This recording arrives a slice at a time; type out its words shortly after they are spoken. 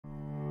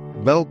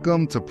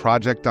Welcome to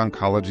Project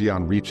Oncology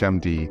on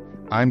ReachMD.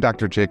 I'm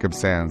Dr. Jacob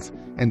Sands,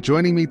 and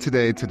joining me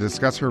today to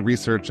discuss her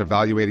research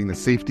evaluating the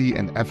safety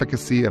and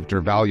efficacy of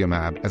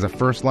Durvalumab as a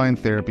first-line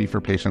therapy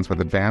for patients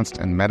with advanced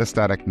and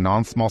metastatic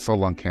non-small cell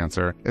lung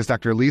cancer is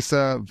Dr.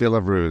 Liza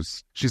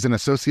Villaruz. She's an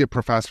associate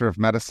professor of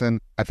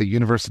medicine at the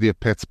University of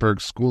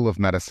Pittsburgh School of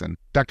Medicine.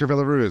 Dr.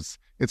 Villaruz,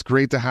 it's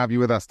great to have you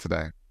with us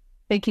today.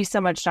 Thank you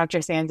so much,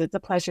 Dr. Sands. It's a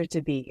pleasure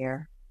to be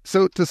here.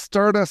 So to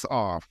start us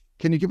off,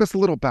 can you give us a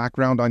little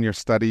background on your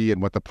study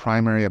and what the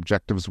primary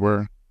objectives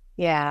were?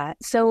 Yeah.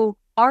 So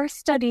our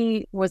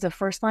study was a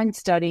first-line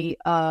study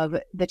of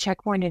the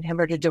checkpoint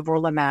inhibitor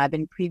Durvalumab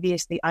in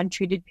previously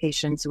untreated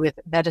patients with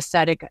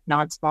metastatic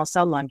non-small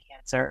cell lung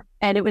cancer.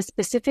 And it was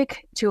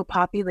specific to a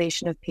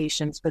population of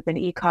patients with an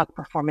ECOG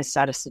performance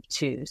status of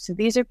 2. So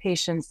these are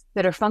patients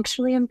that are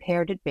functionally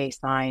impaired at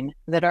baseline,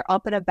 that are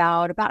up and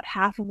about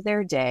half of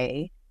their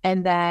day,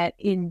 and that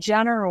in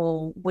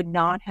general would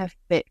not have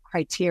fit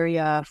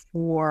criteria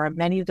for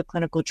many of the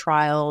clinical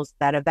trials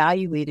that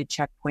evaluated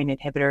checkpoint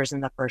inhibitors in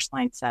the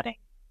first-line setting.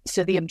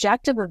 So the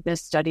objective of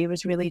this study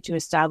was really to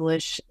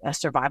establish a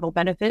survival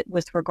benefit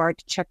with regard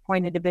to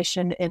checkpoint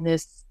inhibition in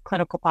this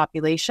clinical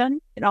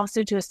population, and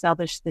also to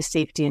establish the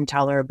safety and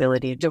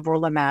tolerability of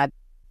Durvalumab.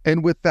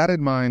 And with that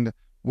in mind,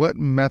 what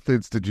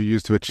methods did you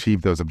use to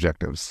achieve those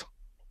objectives?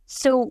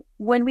 So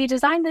when we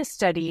designed this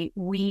study,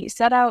 we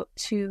set out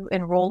to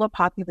enroll a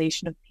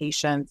population of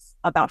patients,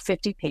 about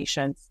 50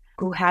 patients,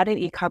 who had an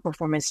ECOG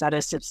performance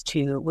status of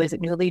 2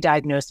 with newly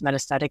diagnosed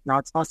metastatic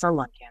non-small cell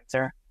lung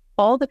cancer.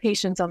 All the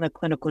patients on the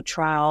clinical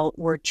trial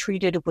were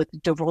treated with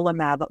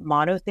Durvalumab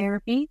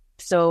monotherapy,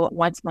 so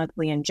once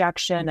monthly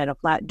injection and a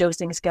flat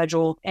dosing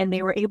schedule, and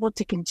they were able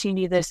to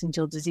continue this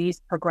until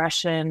disease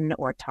progression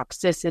or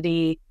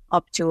toxicity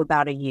up to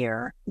about a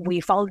year. We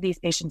followed these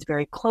patients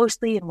very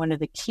closely, and one of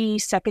the key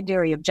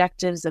secondary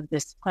objectives of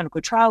this clinical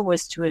trial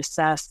was to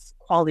assess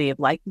quality of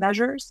life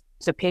measures.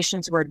 So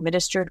patients were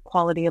administered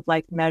quality of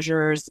life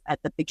measures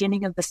at the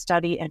beginning of the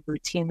study and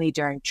routinely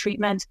during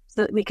treatment,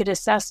 so that we could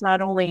assess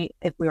not only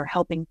if we were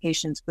helping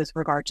patients with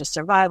regard to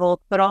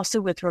survival, but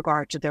also with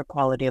regard to their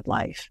quality of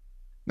life.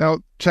 Now,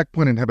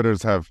 checkpoint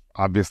inhibitors have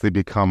obviously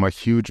become a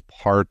huge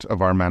part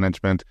of our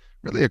management,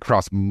 really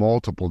across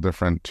multiple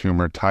different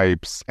tumor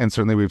types. And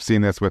certainly we've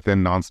seen this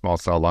within non-small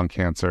cell lung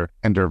cancer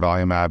and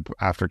Durvalumab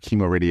after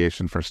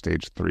chemoradiation for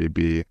stage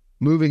 3B.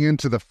 Moving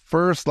into the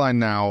first line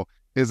now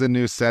is a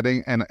new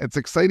setting, and it's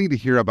exciting to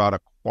hear about a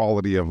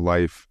quality of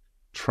life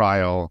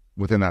trial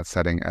within that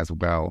setting as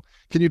well.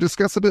 Can you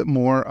discuss a bit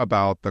more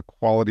about the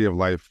quality of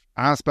life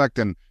aspect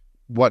and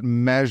what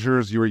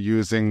measures you are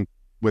using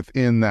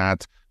within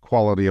that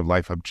quality of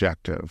life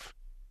objective?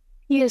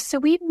 Yes, so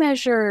we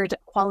measured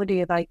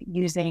quality of life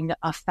using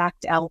a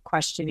FACT-L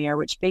questionnaire,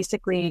 which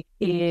basically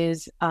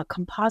is a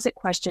composite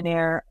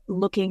questionnaire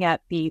looking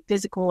at the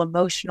physical,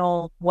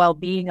 emotional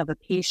well-being of a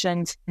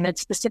patient, and then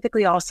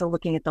specifically also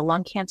looking at the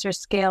lung cancer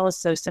scale,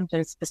 so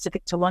symptoms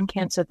specific to lung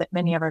cancer that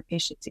many of our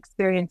patients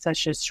experience,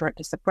 such as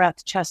shortness of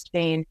breath, chest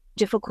pain,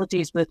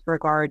 difficulties with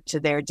regard to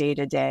their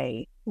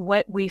day-to-day.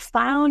 What we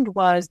found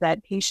was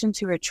that patients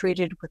who were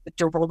treated with the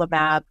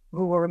Durvalumab,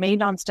 who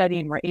remained on study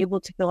and were able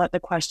to fill out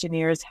the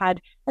questionnaires, had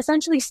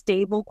essentially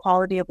stable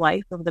quality of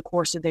life over the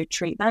course of their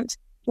treatment,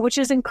 which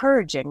is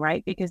encouraging,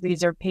 right? Because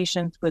these are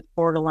patients with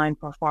borderline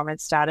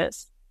performance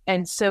status.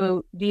 And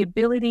so the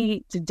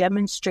ability to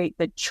demonstrate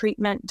that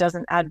treatment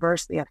doesn't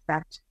adversely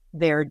affect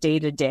their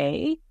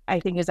day-to-day, I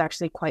think is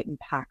actually quite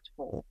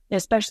impactful,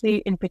 especially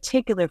in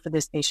particular for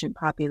this patient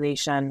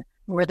population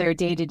where their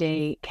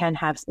day-to-day can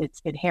have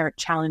its inherent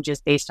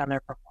challenges based on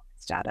their performance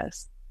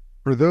status.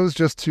 For those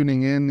just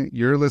tuning in,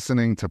 you're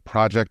listening to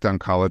Project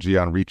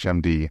Oncology on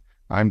ReachMD.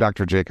 I'm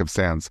Dr. Jacob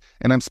Sands,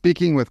 and I'm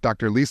speaking with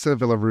Dr. Liza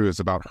Villaruz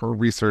about her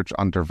research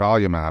on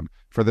Durvalumab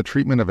for the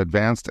treatment of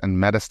advanced and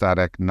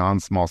metastatic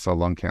non-small cell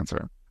lung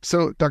cancer.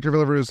 So, Dr.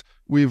 Villaruz,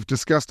 we've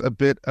discussed a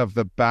bit of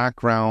the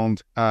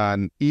background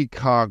on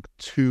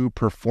ECOG-2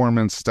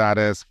 performance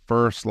status,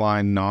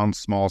 first-line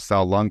non-small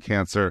cell lung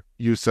cancer,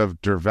 use of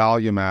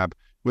Durvalumab,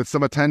 with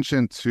some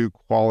attention to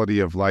quality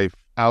of life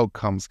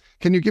outcomes.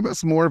 Can you give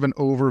us more of an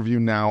overview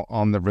now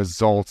on the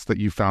results that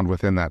you found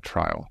within that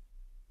trial?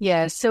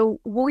 Yeah,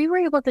 so we were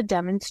able to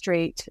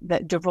demonstrate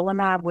that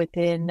Durvalumab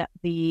within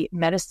the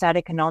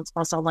metastatic and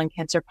non-small cell lung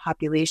cancer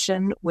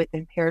population with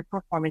impaired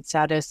performance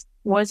status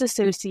was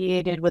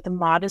associated with a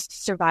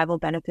modest survival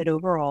benefit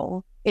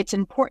overall. It's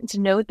important to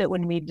note that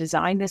when we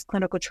designed this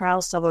clinical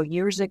trial several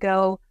years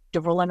ago,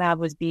 Durvalumab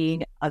was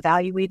being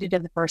evaluated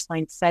in the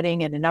first-line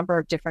setting in a number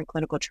of different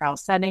clinical trial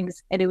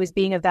settings, and it was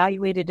being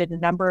evaluated at a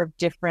number of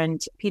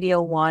different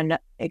PD-L1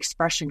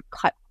 expression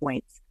cut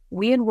points.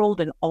 We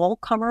enrolled an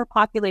all-comer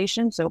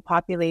population, so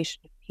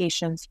population of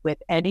patients with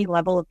any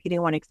level of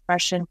PD-L1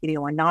 expression,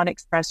 PD-L1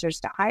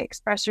 non-expressors to high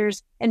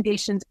expressors, and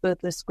patients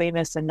both with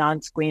squamous and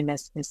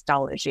non-squamous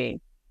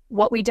histology.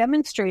 What we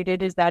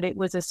demonstrated is that it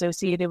was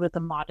associated with a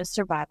modest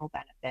survival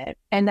benefit,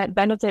 and that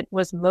benefit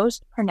was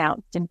most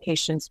pronounced in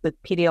patients with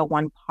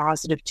PD-L1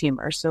 positive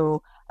tumors,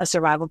 so a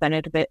survival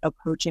benefit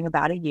approaching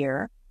about a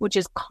year, which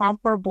is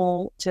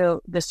comparable to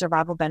the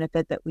survival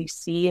benefit that we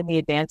see in the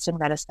advanced and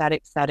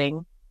metastatic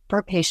setting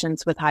for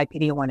patients with high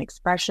PD-L1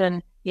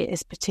 expression. It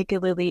is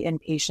particularly in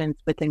patients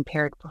with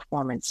impaired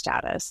performance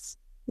status.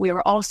 We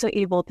were also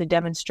able to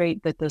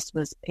demonstrate that this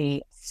was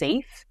a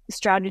safe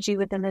strategy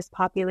within this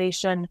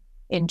population.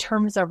 In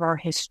terms of our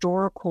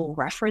historical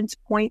reference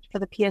point for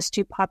the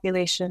PS2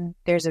 population,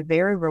 there's a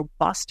very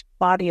robust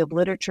body of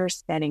literature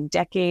spanning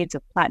decades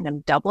of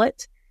platinum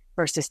doublet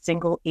versus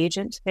single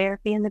agent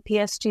therapy in the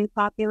PS2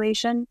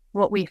 population.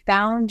 What we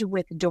found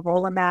with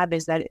Durvalumab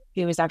is that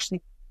it was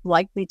actually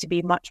likely to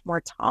be much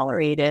more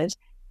tolerated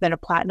than a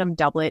platinum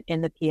doublet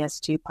in the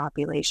PS2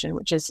 population,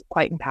 which is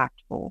quite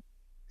impactful.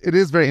 It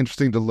is very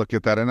interesting to look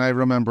at that. And I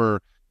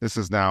remember this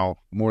is now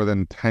more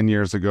than 10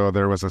 years ago,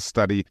 there was a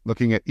study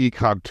looking at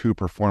ECOG-2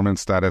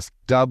 performance status,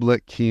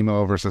 doublet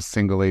chemo versus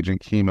single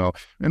agent chemo,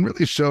 and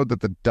really showed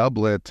that the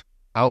doublet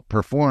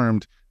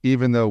outperformed,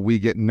 even though we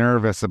get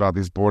nervous about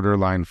these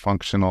borderline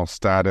functional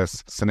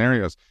status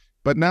scenarios.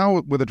 But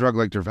now with a drug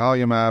like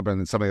Durvalumab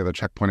and some of the other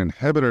checkpoint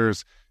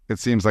inhibitors, it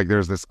seems like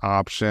there's this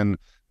option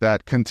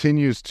that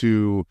continues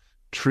to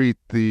treat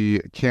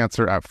the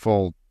cancer at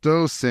full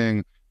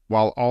dosing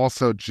while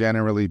also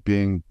generally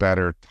being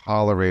better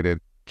tolerated.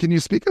 Can you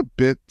speak a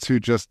bit to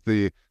just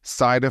the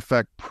side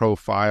effect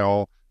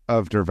profile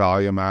of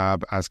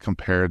Durvalumab as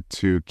compared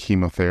to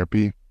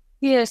chemotherapy?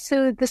 Yeah,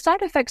 so the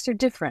side effects are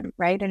different,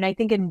 right? And I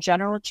think in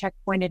general,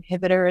 checkpoint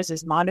inhibitors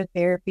as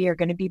monotherapy are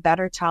going to be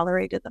better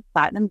tolerated than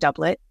platinum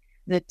doublet.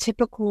 The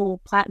typical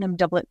platinum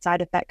doublet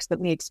side effects that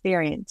we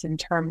experience in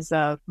terms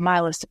of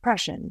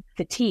myelosuppression,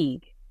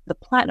 fatigue, the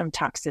platinum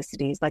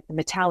toxicities like the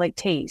metallic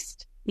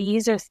taste,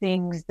 these are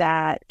things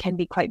that can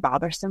be quite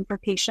bothersome for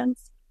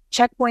patients.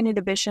 Checkpoint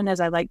inhibition, as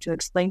I like to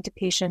explain to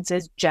patients,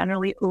 is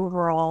generally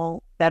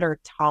overall better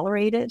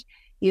tolerated.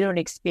 You don't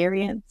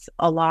experience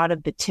a lot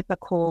of the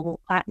typical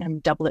platinum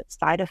doublet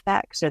side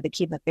effects or the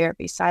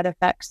chemotherapy side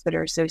effects that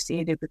are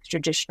associated with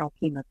traditional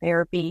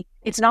chemotherapy.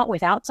 It's not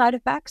without side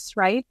effects,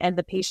 right? And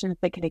the patients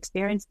that can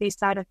experience these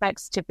side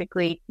effects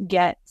typically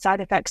get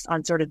side effects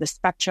on sort of the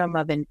spectrum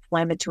of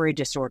inflammatory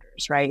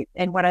disorders, right?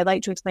 And what I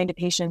like to explain to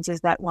patients is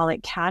that while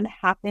it can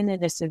happen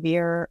in a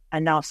severe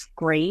enough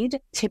grade,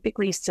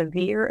 typically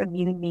severe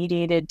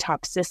immune-mediated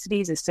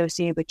toxicities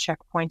associated with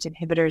checkpoint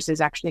inhibitors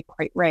is actually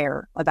quite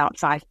rare, about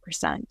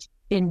 5%.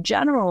 In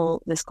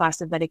general, this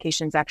class of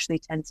medications actually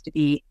tends to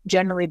be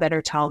generally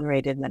better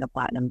tolerated than a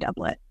platinum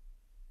doublet.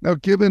 Now,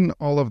 given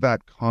all of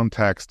that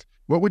context,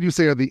 what would you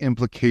say are the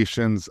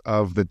implications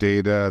of the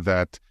data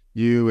that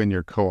you and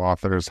your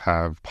co-authors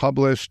have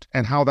published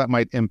and how that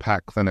might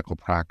impact clinical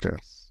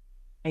practice?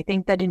 I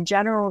think that in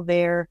general,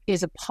 there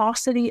is a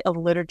paucity of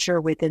literature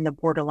within the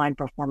borderline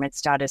performance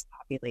status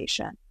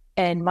population.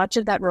 And much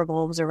of that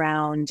revolves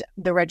around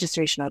the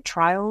registrational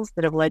trials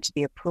that have led to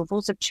the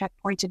approvals of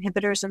checkpoint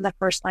inhibitors in the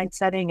first-line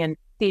setting. And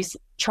these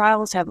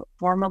trials have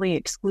formally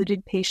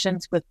excluded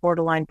patients with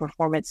borderline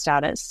performance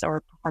status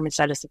or performance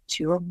status of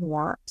 2 or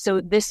more. So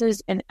this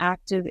is an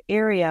active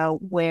area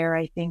where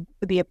I think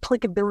the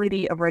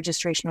applicability of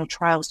registrational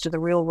trials to the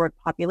real-world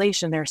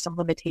population, there are some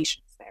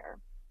limitations there.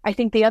 I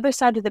think the other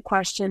side of the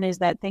question is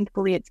that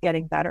thankfully it's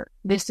getting better.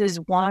 This is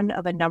one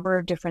of a number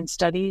of different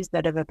studies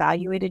that have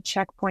evaluated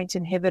checkpoint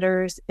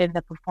inhibitors in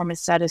the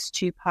performance status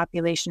 2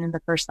 population in the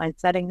first-line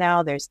setting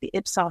now. There's the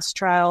Ipsos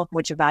trial,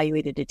 which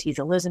evaluated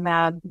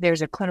atezolizumab.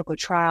 There's a clinical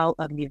trial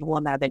of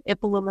nivolumab and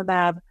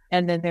ipilimumab.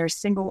 And then there's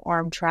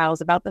single-arm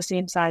trials about the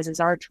same size as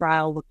our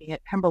trial looking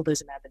at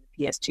pembrolizumab in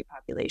the PS2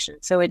 population.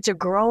 So it's a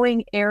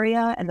growing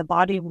area and the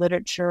body of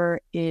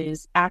literature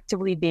is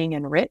actively being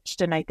enriched.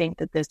 And I think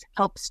that this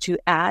helps to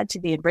add to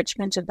the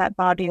enrichment of that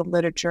body of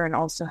literature and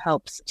also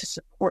helps to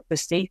support the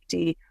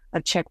safety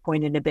of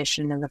checkpoint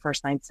inhibition in the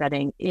first-line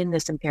setting in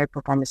this impaired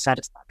performance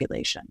status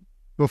population.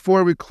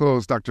 Before we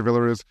close, Dr.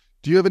 Villaruz,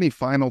 do you have any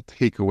final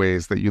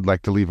takeaways that you'd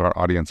like to leave our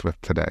audience with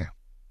today?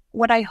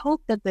 What I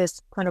hope that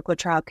this clinical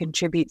trial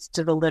contributes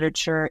to the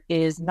literature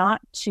is not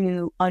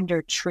to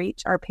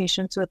undertreat our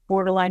patients with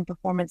borderline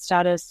performance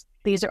status.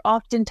 These are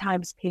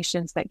oftentimes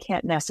patients that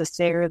can't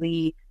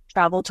necessarily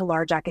travel to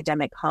large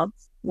academic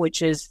hubs,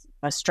 which is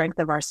a strength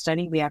of our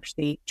study. We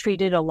actually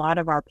treated a lot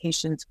of our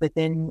patients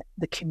within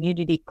the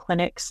community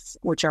clinics,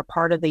 which are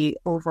part of the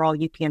overall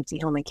UPMC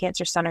Hillman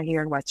Cancer Center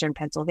here in Western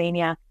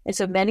Pennsylvania. And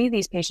so many of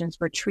these patients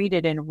were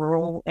treated in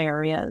rural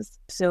areas.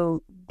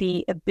 So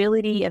the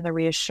ability and the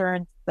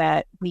reassurance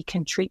that we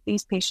can treat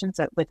these patients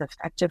with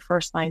effective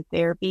first-line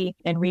therapy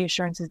and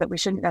reassurances that we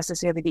shouldn't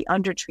necessarily be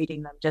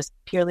undertreating them just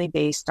purely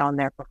based on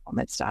their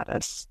performance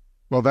status.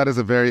 Well, that is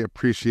a very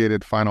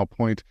appreciated final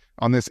point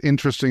on this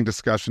interesting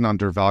discussion on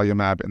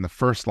Durvalumab in the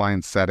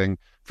first-line setting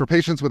for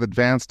patients with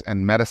advanced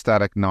and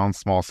metastatic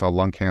non-small cell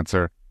lung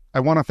cancer.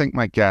 I want to thank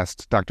my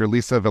guest, Dr.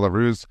 Liza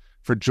Villaruz,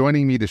 for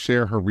joining me to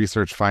share her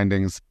research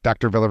findings.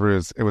 Dr.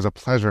 Villaruz, it was a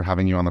pleasure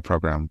having you on the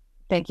program.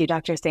 Thank you,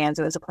 Dr. Sands.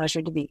 It was a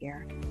pleasure to be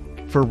here.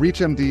 For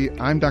ReachMD,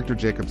 I'm Dr.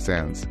 Jacob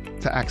Sands.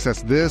 To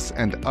access this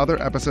and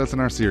other episodes in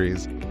our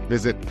series,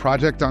 visit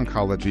Project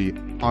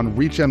Oncology on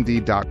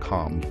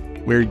ReachMD.com.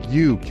 where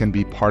you can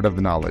be part of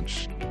the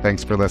knowledge.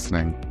 Thanks for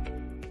listening.